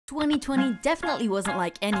2020 definitely wasn't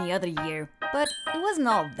like any other year, but it wasn't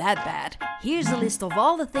all that bad. Here's a list of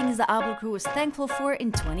all the things the Ablo Crew was thankful for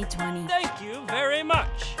in 2020. Thank you very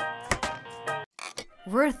much.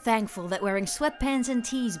 We're thankful that wearing sweatpants and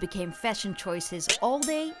tees became fashion choices all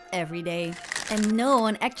day, every day. And no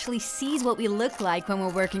one actually sees what we look like when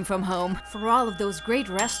we're working from home. For all of those great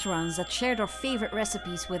restaurants that shared our favorite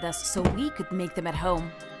recipes with us so we could make them at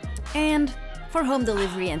home. And for home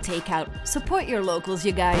delivery and takeout. Support your locals,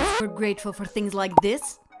 you guys. We're grateful for things like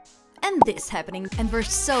this and this happening, and we're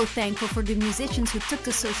so thankful for the musicians who took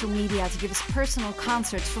to social media to give us personal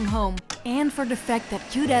concerts from home, and for the fact that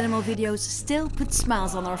cute animal videos still put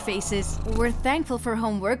smiles on our faces. We're thankful for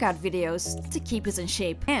home workout videos to keep us in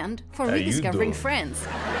shape, and for rediscovering friends.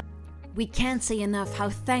 We can't say enough how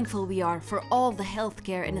thankful we are for all the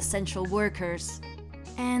healthcare and essential workers.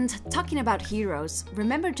 And talking about heroes,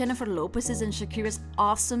 remember Jennifer Lopez's and Shakira's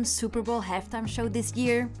awesome Super Bowl halftime show this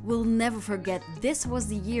year? We'll never forget this was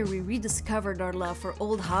the year we rediscovered our love for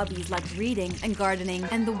old hobbies like reading and gardening,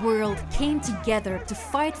 and the world came together to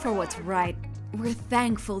fight for what's right. We're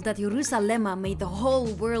thankful that Jerusalem made the whole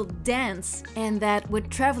world dance, and that with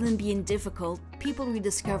traveling being difficult, people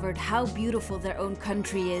rediscovered how beautiful their own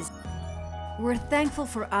country is. We're thankful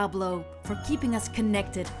for Ablo, for keeping us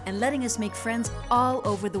connected and letting us make friends all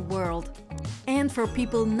over the world. And for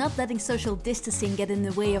people not letting social distancing get in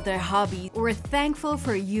the way of their hobbies. We're thankful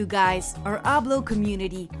for you guys, our Ablo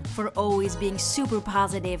community, for always being super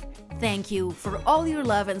positive. Thank you for all your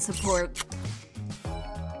love and support.